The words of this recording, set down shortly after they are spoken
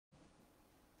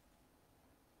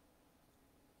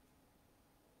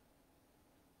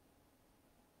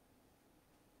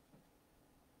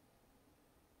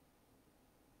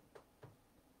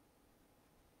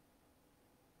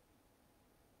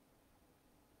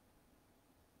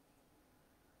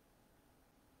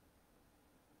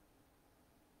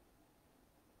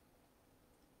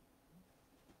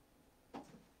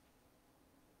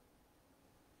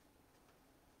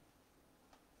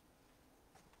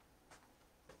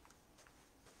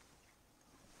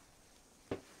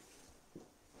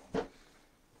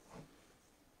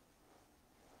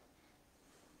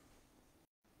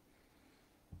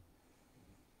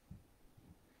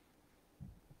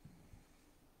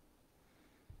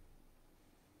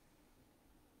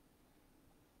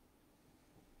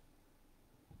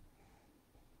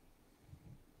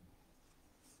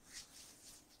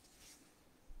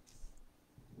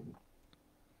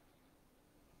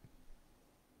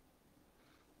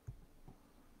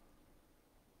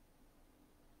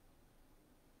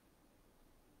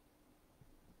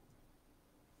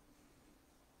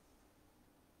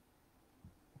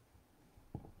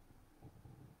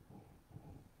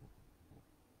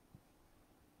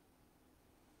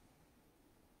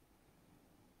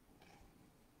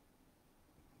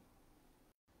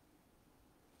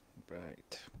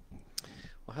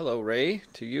Hello, Ray,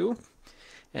 to you,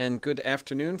 and good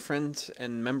afternoon, friends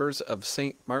and members of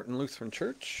St. Martin Lutheran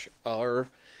Church, or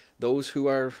those who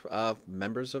are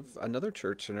members of another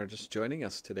church and are just joining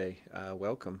us today.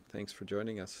 Welcome. Thanks for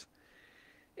joining us.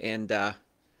 And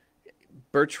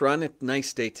Birch Run, a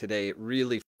nice day today. It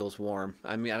really feels warm.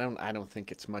 I mean, I don't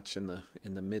think it's much in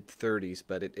the mid 30s,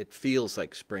 but it feels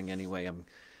like spring anyway.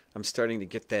 I'm starting to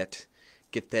get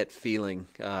that feeling.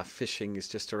 Fishing is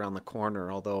just around the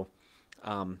corner, although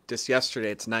just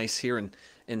yesterday, it's nice here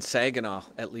in Saginaw.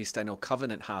 At least I know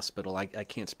Covenant Hospital. I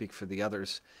can't speak for the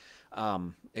others.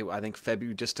 I think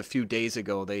February, just a few days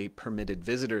ago, they permitted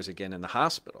visitors again in the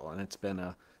hospital, and it's been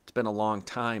a long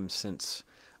time since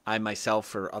I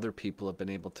myself or other people have been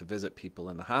able to visit people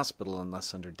in the hospital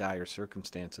unless under dire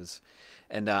circumstances.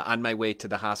 And on my way to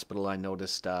the hospital, I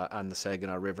noticed on the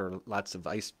Saginaw River lots of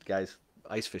ice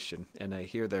fishing, and I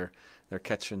hear they're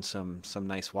catching some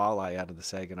nice walleye out of the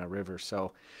Saginaw River.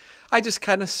 So I just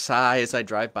kind of sigh as I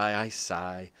drive by. I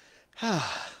sigh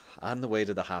on the way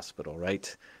to the hospital,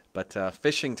 right? But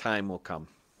fishing time will come.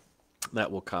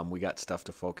 That will come. We got stuff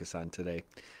to focus on today.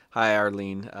 Hi,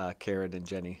 Arlene, Karen, and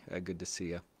Jenny. Good to see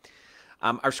you.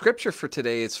 Our scripture for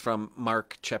today is from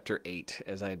Mark chapter 8,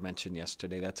 as I had mentioned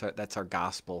yesterday. That's our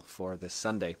gospel for this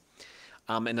Sunday.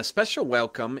 And a special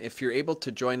welcome if you're able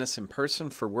to join us in person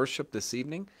for worship this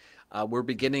evening. We're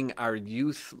beginning our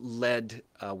youth-led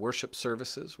worship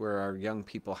services where our young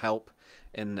people help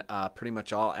in pretty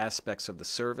much all aspects of the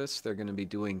service. They're going to be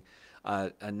doing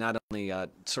not only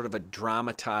sort of a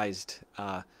dramatized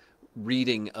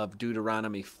reading of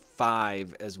Deuteronomy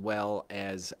 5 as well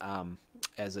as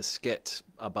a skit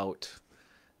about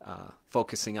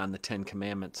focusing on the Ten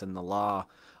Commandments and the law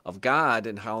of God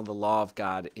and how the law of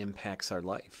God impacts our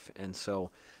life. And so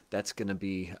that's going to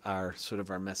be our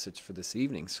message for this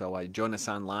evening. So join us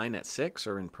online at 6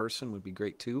 or in person would be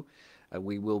great too.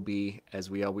 We will be, as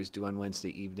we always do on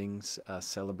Wednesday evenings,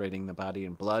 celebrating the body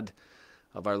and blood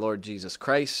of our Lord Jesus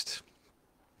Christ.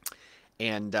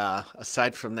 And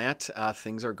aside from that,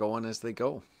 things are going as they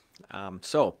go.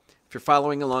 So if you're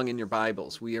following along in your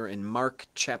Bibles, we are in Mark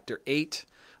chapter 8.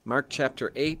 Mark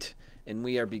chapter 8, and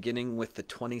we are beginning with the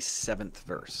 27th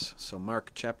verse. So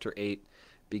Mark chapter 8,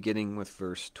 beginning with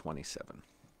verse 27.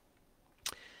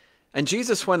 And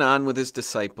Jesus went on with his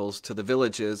disciples to the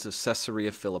villages of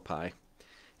Caesarea Philippi.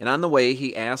 And on the way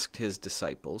he asked his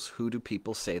disciples, "Who do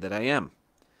people say that I am?"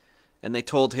 And they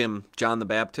told him, "John the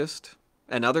Baptist,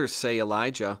 and others say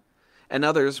Elijah, and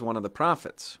others one of the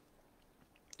prophets."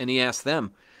 And he asked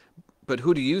them, "But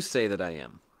who do you say that I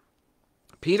am?"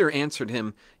 Peter answered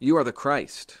him, "You are the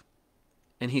Christ."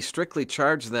 And he strictly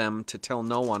charged them to tell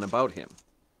no one about him.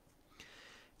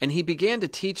 And he began to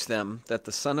teach them that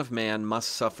the Son of Man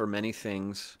must suffer many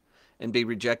things, and be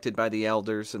rejected by the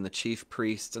elders and the chief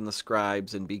priests and the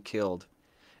scribes, and be killed,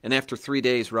 and after 3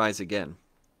 days rise again.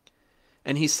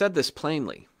 And he said this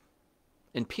plainly.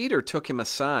 And Peter took him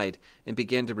aside and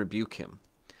began to rebuke him.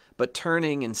 But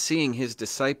turning and seeing his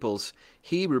disciples,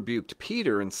 he rebuked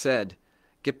Peter and said,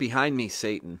 "Get behind me,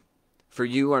 Satan, for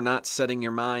you are not setting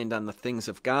your mind on the things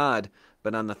of God,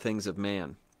 but on the things of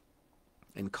man."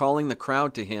 And calling the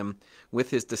crowd to him with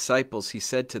his disciples, he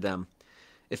said to them,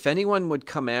 "If anyone would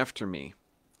come after me,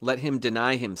 let him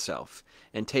deny himself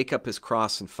and take up his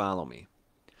cross and follow me.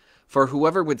 For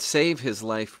whoever would save his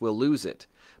life will lose it,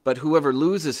 but whoever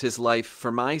loses his life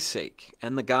for my sake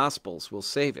and the gospel's will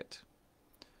save it.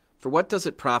 For what does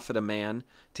it profit a man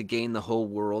to gain the whole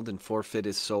world and forfeit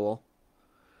his soul?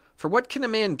 For what can a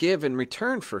man give in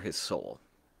return for his soul?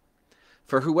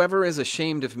 For whoever is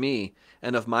ashamed of me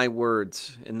and of my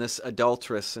words in this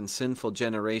adulterous and sinful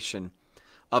generation,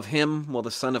 of him will the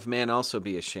Son of Man also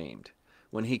be ashamed,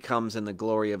 when he comes in the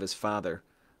glory of his Father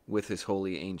with his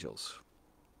holy angels."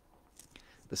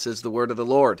 This is the word of the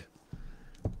Lord.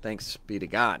 Thanks be to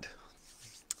God.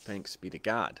 Thanks be to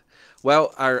God.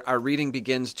 Well, our reading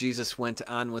begins. Jesus went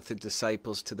on with the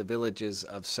disciples to the villages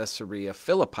of Caesarea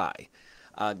Philippi,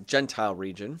 Gentile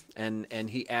region, and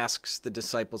he asks the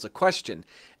disciples a question.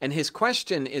 And his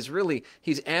question is really,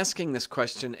 he's asking this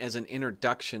question as an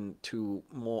introduction to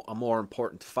a more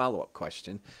important follow-up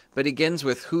question. But he begins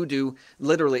with,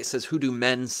 literally it says, "Who do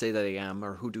men say that I am?"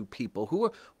 Or who do people?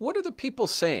 What are the people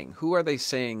saying? Who are they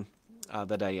saying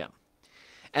that I am?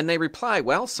 And they reply,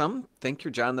 well, some think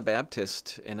you're John the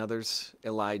Baptist, and others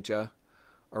Elijah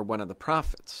or one of the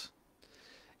prophets.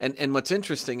 And what's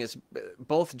interesting is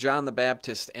both John the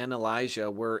Baptist and Elijah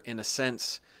were, in a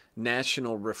sense,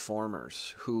 national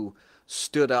reformers who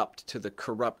stood up to the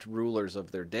corrupt rulers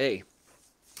of their day.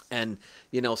 And,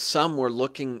 some were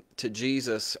looking to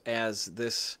Jesus as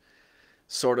this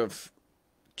sort of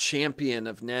champion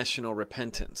of national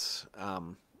repentance.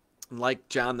 Like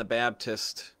John the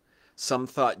Baptist, some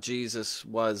thought Jesus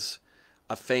was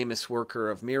a famous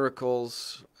worker of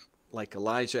miracles, like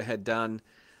Elijah had done.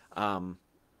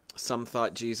 Some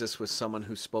thought Jesus was someone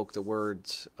who spoke the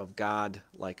words of God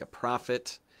like a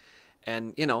prophet.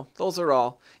 And, those are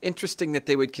all interesting that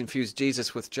they would confuse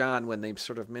Jesus with John when they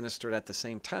sort of ministered at the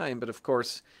same time. But of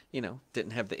course,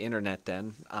 didn't have the internet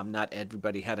then. Not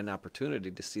everybody had an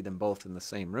opportunity to see them both in the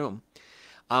same room.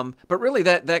 But really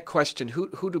that question,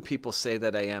 who do people say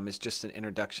that I am, is just an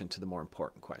introduction to the more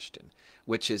important question,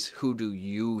 which is, who do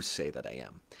you say that I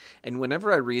am? And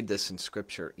whenever I read this in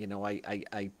Scripture,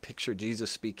 I picture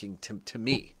Jesus speaking to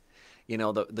me.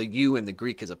 The you in the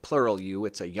Greek is a plural you.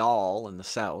 It's a y'all in the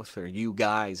south, or you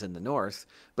guys in the north.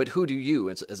 But who do you,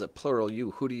 as a plural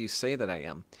you, who do you say that I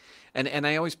am? And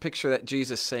I always picture that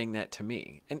Jesus saying that to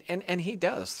me. And he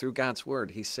does through God's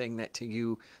word. He's saying that to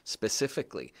you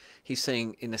specifically. He's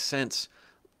saying, in a sense,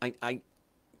 I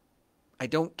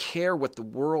don't care what the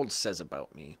world says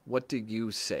about me. What do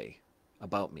you say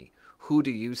about me? Who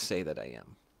do you say that I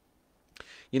am?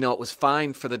 It was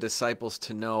fine for the disciples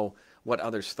to know what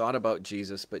others thought about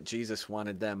Jesus, but Jesus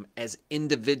wanted them as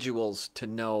individuals to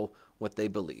know what they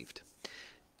believed.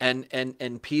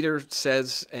 And Peter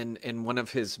says in one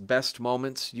of his best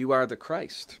moments, you are the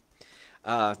Christ.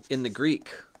 In the Greek,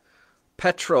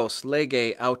 Petros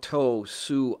lege auto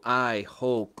su I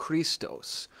ho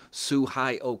Christos. Su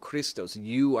hi o Christos.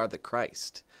 You are the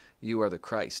Christ. You are the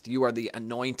Christ. You are the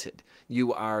anointed.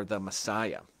 You are the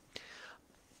Messiah.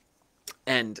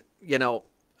 And,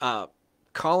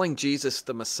 calling Jesus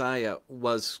the Messiah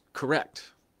was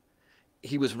correct.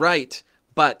 He was right,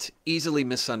 but easily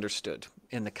misunderstood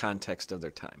in the context of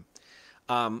their time.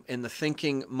 In the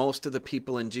thinking, most of the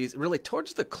people in Jesus, really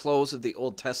towards the close of the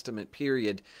Old Testament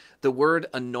period, the word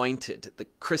anointed, the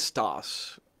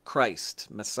Christos, Christ,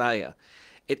 Messiah,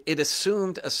 it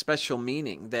assumed a special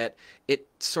meaning, that it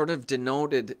sort of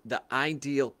denoted the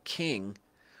ideal king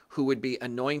who would be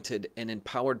anointed and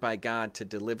empowered by God to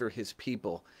deliver his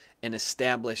people and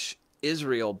establish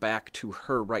Israel back to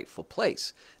her rightful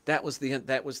place. That was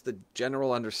the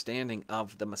general understanding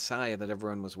of the Messiah that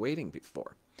everyone was waiting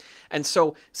for. And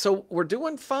so we're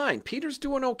doing fine. Peter's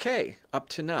doing okay up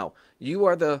to now. You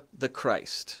are the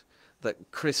Christ, the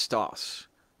Christos.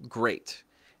 Great.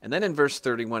 And then in verse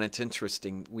 31, it's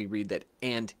interesting, we read that,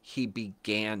 and he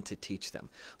began to teach them.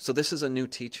 So this is a new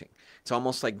teaching. It's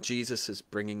almost like Jesus is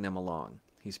bringing them along.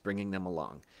 He's bringing them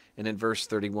along. And in verse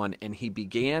 31, and he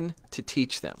began to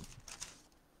teach them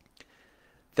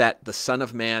that the Son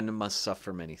of Man must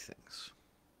suffer many things,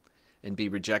 and be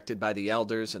rejected by the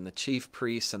elders and the chief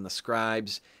priests and the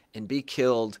scribes, and be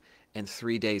killed, and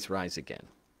 3 days rise again.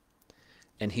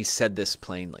 And he said this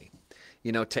plainly.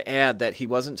 To add that he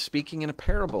wasn't speaking in a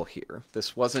parable here.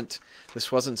 This wasn't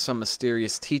some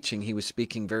mysterious teaching. He was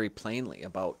speaking very plainly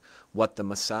about what the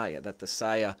Messiah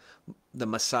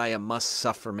must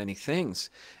suffer many things.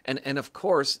 And of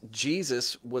course,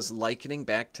 Jesus was likening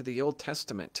back to the Old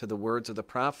Testament, to the words of the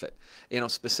prophet.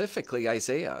 Specifically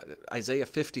Isaiah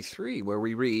 53, where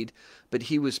we read, but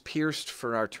he was pierced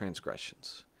for our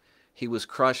transgressions. He was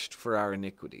crushed for our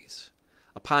iniquities.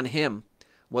 Upon him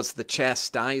was the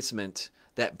chastisement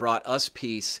that brought us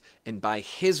peace, and by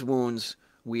his wounds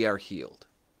we are healed.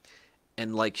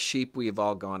 And like sheep we have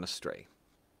all gone astray.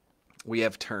 We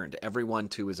have turned everyone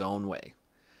to his own way,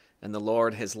 and the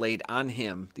Lord has laid on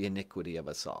him the iniquity of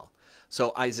us all.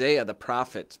 So Isaiah the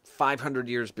prophet, 500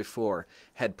 years before,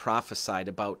 had prophesied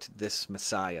about this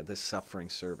Messiah, this suffering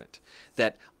servant,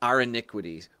 that our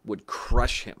iniquities would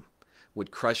crush him,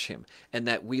 and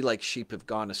that we like sheep have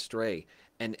gone astray.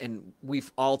 And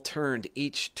we've all turned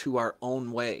each to our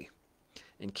own way.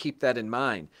 And keep that in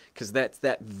mind, because that's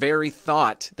that very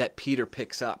thought that Peter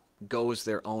picks up, goes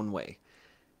their own way.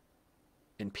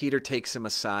 And Peter takes him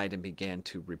aside and began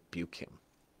to rebuke him.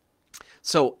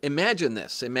 So imagine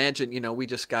this. Imagine, we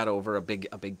just got over a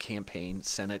big campaign,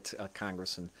 Senate,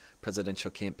 Congress, and presidential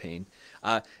campaign.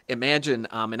 Imagine,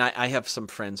 and I have some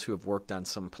friends who have worked on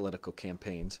some political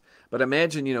campaigns, but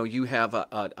imagine, you have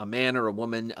a man or a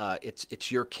woman,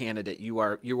 it's your candidate. You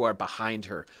are behind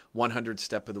her 100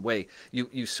 step of the way.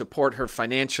 You support her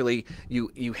financially.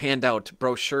 You hand out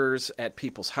brochures at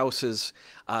people's houses.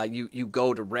 You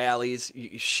go to rallies.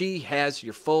 She has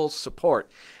your full support.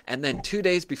 And then 2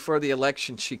 days before the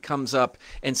election, she comes up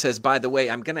and says, by the way,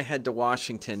 I'm going to head to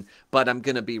Washington, but I'm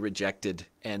going to be rejected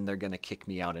and they're going to kick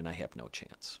me out and I have no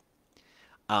chance.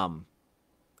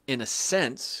 In a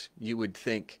sense, you would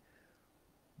think,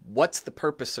 what's the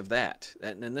purpose of that?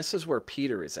 And this is where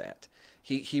Peter is at.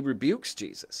 He rebukes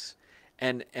Jesus.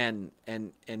 And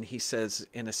he says,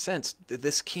 in a sense,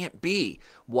 this can't be.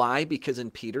 Why? Because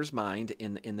in Peter's mind,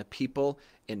 in the people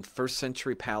in first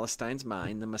century Palestine's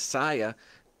mind, the Messiah,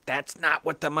 that's not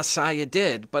what the Messiah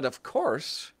did. But of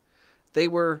course, they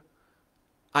were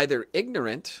either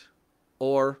ignorant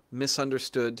or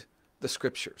misunderstood the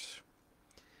scriptures.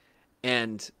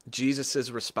 And Jesus'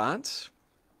 response,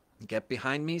 get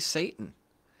behind me, Satan.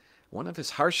 One of his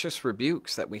harshest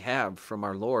rebukes that we have from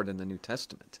our Lord in the New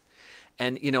Testament.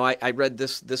 And, I read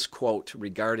this quote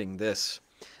regarding this,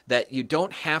 that you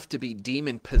don't have to be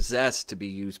demon-possessed to be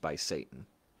used by Satan.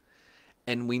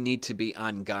 And we need to be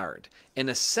on guard. In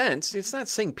a sense, it's not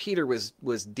saying Peter was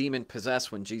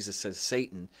demon-possessed when Jesus says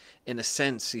Satan. In a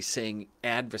sense, he's saying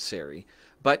adversary.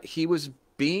 But he was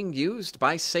being used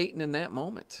by Satan in that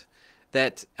moment.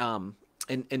 That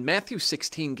and Matthew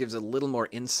 16 gives a little more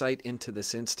insight into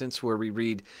this instance, where we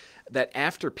read that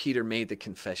after Peter made the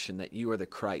confession that you are the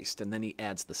Christ, and then he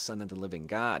adds the Son of the living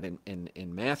God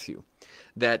in Matthew,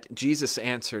 that Jesus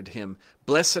answered him,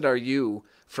 "Blessed are you,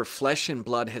 for flesh and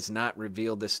blood has not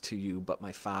revealed this to you, but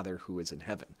my Father who is in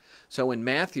heaven." So in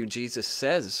Matthew, Jesus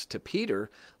says to Peter,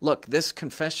 look, this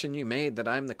confession you made that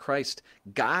I'm the Christ,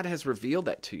 God has revealed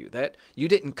that to you. That you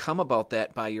didn't come about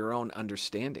that by your own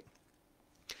understanding.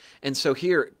 And so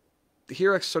here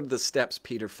are sort of the steps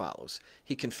Peter follows.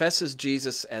 He confesses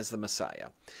Jesus as the Messiah.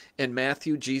 In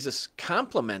Matthew, Jesus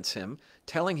compliments him,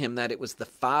 telling him that it was the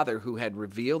Father who had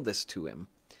revealed this to him.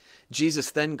 Jesus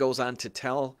then goes on to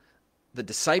tell the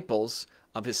disciples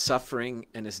of his suffering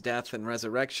and his death and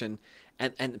resurrection,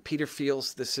 and Peter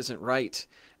feels this isn't right,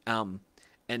 and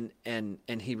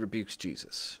he rebukes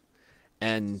Jesus.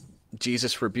 And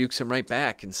Jesus rebukes him right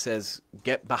back and says,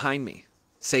 "Get behind me,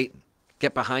 Satan.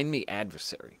 Get behind me,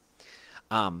 adversary."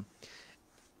 In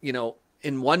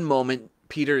one moment,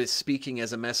 Peter is speaking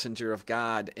as a messenger of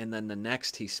God, and then the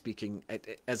next he's speaking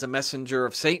as a messenger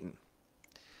of Satan.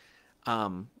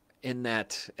 In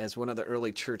that, as one of the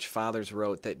early church fathers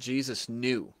wrote, that Jesus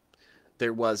knew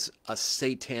there was a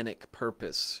satanic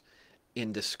purpose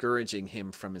in discouraging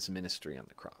him from his ministry on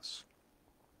the cross.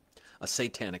 A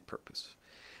satanic purpose.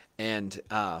 And,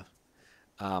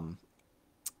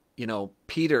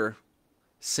 Peter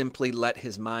simply let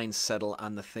his mind settle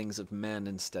on the things of men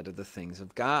instead of the things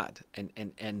of God.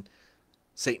 And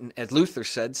Satan, as Luther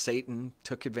said, Satan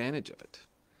took advantage of it.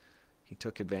 He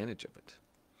took advantage of it.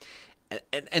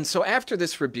 And so after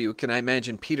this rebuke, and I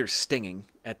imagine Peter stinging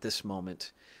at this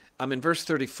moment, in verse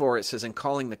 34, it says, "and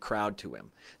calling the crowd to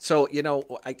him." So,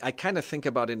 I kind of think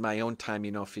about in my own time,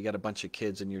 if you got a bunch of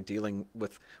kids and you're dealing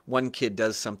with one kid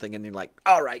does something and you're like,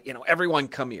 all right, everyone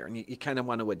come here. And you kind of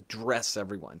want to address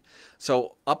everyone.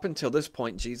 So up until this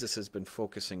point, Jesus has been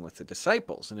focusing with the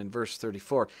disciples. And in verse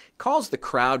 34, he calls the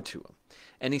crowd to him.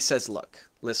 And he says, look,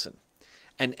 listen.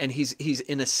 And he's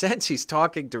in a sense, he's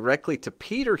talking directly to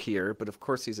Peter here, but of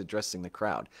course he's addressing the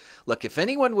crowd. Look, if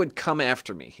anyone would come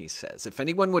after me, he says, if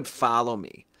anyone would follow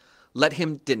me, let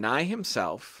him deny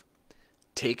himself,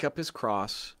 take up his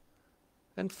cross,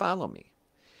 and follow me.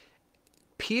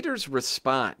 Peter's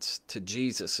response to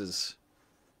Jesus's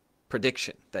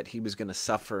prediction that he was going to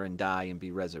suffer and die and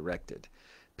be resurrected,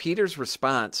 Peter's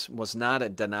response was not a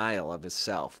denial of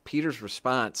himself. Peter's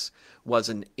response was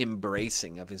an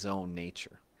embracing of his own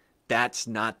nature. That's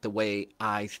not the way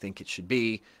I think it should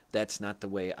be. That's not the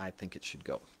way I think it should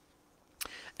go.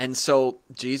 And so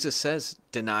Jesus says,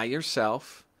 deny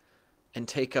yourself and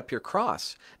take up your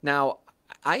cross. Now,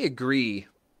 I agree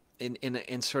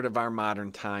in sort of our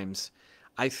modern times.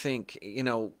 I think,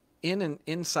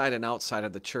 inside and outside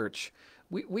of the church,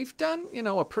 we've done,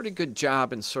 a pretty good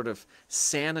job in sort of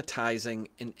sanitizing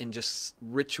and just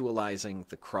ritualizing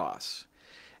the cross.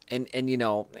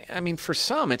 And for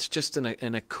some, it's just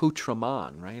an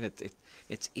accoutrement, right?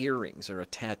 It's earrings or a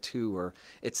tattoo, or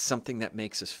it's something that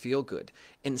makes us feel good.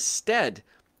 Instead,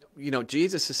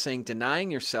 Jesus is saying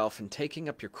denying yourself and taking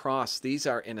up your cross, these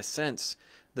are, in a sense,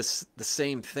 the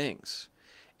same things.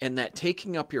 And that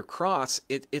taking up your cross,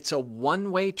 it's a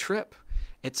one-way trip.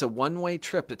 It's a one-way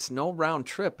trip. It's no round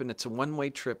trip, and it's a one-way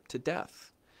trip to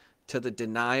death, to the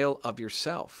denial of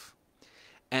yourself.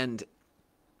 And,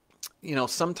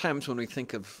 sometimes when we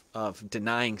think of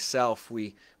denying self,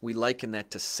 we liken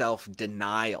that to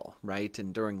self-denial, right?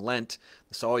 And during Lent,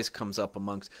 this always comes up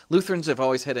amongst Lutherans. Have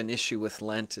always had an issue with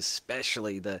Lent,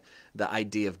 especially the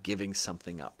idea of giving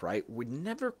something up, right? We're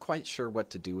never quite sure what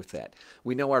to do with that.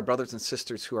 We know our brothers and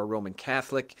sisters who are Roman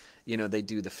Catholic, they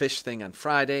do the fish thing on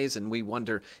Fridays, and we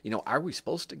wonder, are we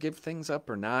supposed to give things up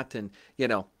or not? And,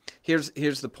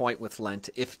 here's the point with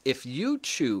Lent. If you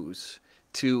choose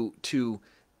to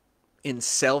in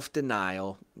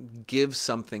self-denial give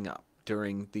something up,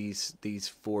 during these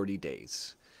 40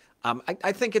 days.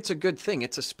 I think it's a good thing.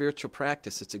 It's a spiritual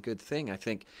practice. It's a good thing. I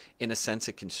think, in a sense,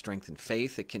 it can strengthen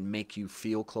faith. It can make you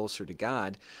feel closer to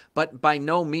God. But by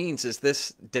no means is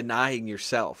this denying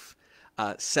yourself.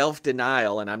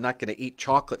 Self-denial, and I'm not going to eat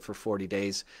chocolate for 40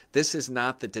 days. This is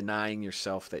not the denying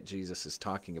yourself that Jesus is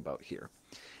talking about here.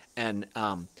 And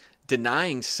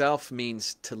denying self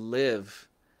means to live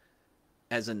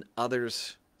as an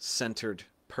others-centered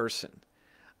person.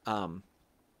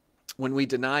 When we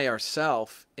deny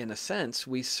ourselves, in a sense,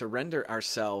 we surrender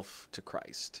ourselves to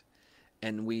Christ,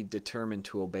 and we determine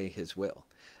to obey his will.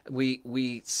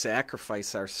 We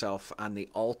sacrifice ourselves on the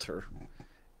altar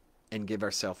and give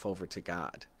ourselves over to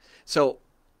God. So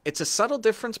it's a subtle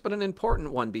difference, but an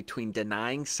important one, between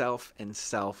denying self and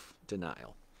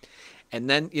self-denial. And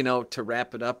then, to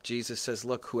wrap it up, Jesus says,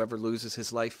 look, whoever loses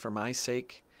his life for my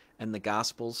sake and the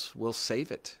gospel's will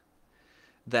save it.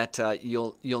 That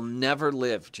you'll never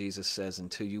live, Jesus says,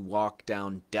 until you walk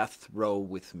down death row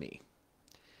with me.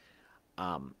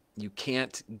 You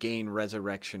can't gain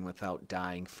resurrection without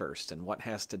dying first. And what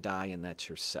has to die? And that's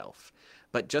yourself.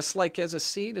 But just like as a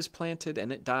seed is planted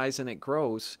and it dies and it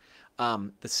grows,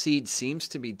 the seed seems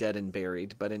to be dead and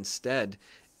buried, but instead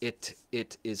it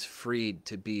is freed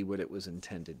to be what it was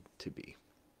intended to be.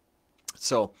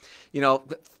 So,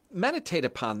 meditate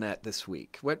upon that this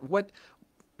week. What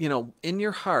in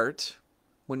your heart,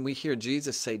 when we hear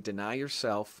Jesus say, deny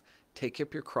yourself, take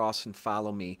up your cross and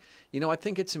follow me, I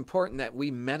think it's important that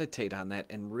we meditate on that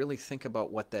and really think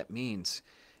about what that means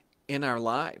in our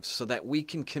lives so that we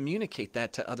can communicate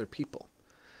that to other people.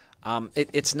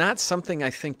 It's not something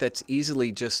I think that's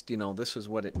easily just, this is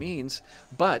what it means,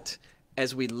 but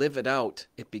as we live it out,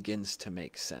 it begins to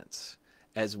make sense.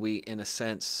 As we, in a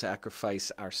sense,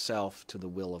 sacrifice ourselves to the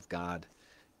will of God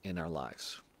in our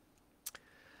lives.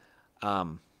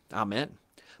 Amen.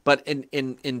 But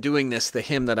in doing this, the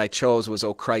hymn that I chose was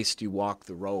 "O Christ, You Walk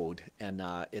the Road," and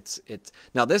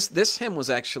now this hymn was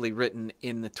actually written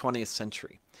in the 20th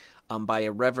century by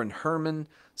a Reverend Herman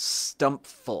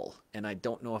Stumpfel, and I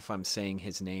don't know if I'm saying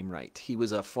his name right. He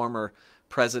was a former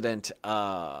president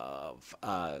of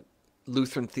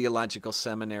Lutheran Theological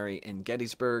Seminary in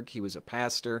Gettysburg. He was a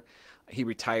pastor. He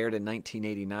retired in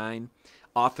 1989.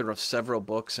 Author of several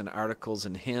books and articles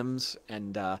and hymns,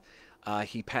 and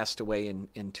he passed away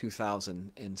in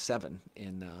 2007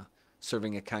 in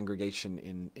serving a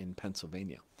congregation in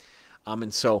Pennsylvania.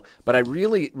 But I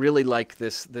really, really like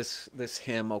this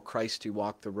hymn, "O Christ, You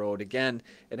Walk the Road." Again,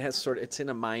 it has it's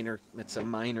a minor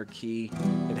key.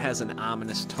 It has an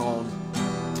ominous tone,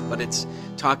 but it's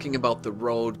talking about the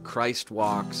road Christ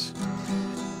walks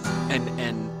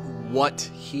and what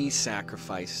he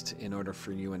sacrificed in order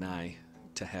for you and I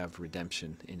to have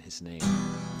redemption in his name.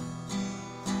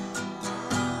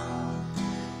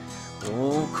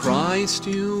 O Christ,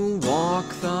 you walk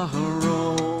the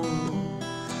road,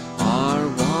 our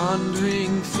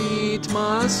wandering feet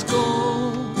must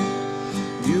go.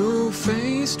 You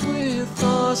faced with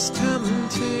us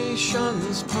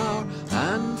temptation's power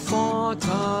and fought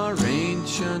our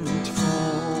ancient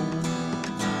foe.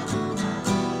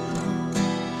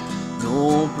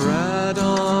 No bread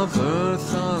of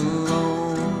earth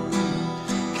alone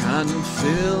can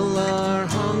fill our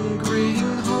hungering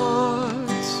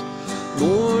hearts.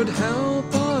 Lord,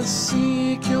 help us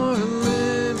seek your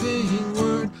living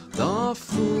word, the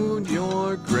food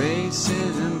your grace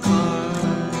imparts.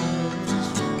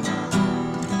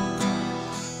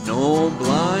 No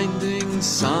blinding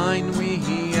sign we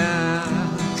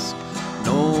ask,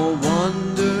 no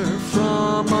wonder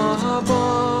from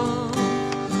above.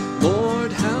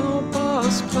 Lord, help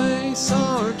us place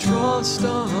our trust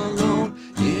alone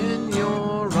in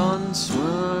your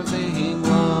unswerving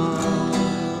love.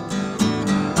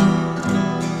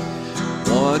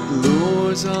 What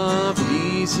lures of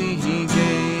easy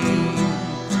gain,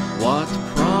 what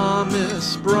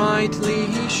promise brightly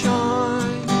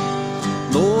shine.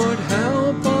 Lord,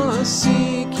 help us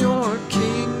seek your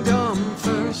kingdom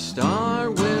first, our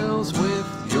wills with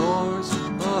yours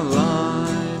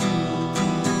align.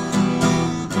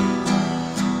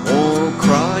 O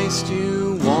Christ,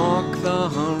 you walk the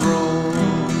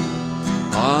road,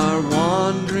 our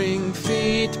wandering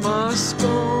feet must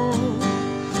go.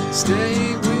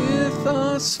 Stay with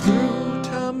us through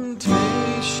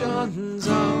temptations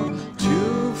out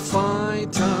to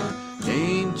fight our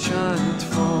ancient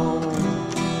foe.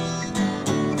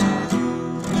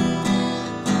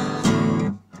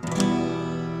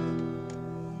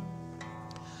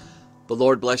 The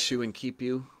Lord bless you and keep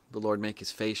you. The Lord make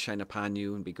his face shine upon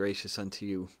you and be gracious unto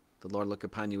you. The Lord look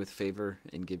upon you with favor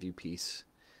and give you peace.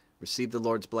 Receive the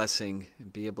Lord's blessing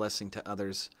and be a blessing to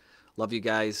others. Love you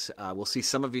guys. We'll see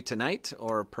some of you tonight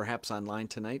or perhaps online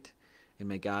tonight. And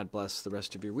may God bless the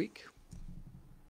rest of your week.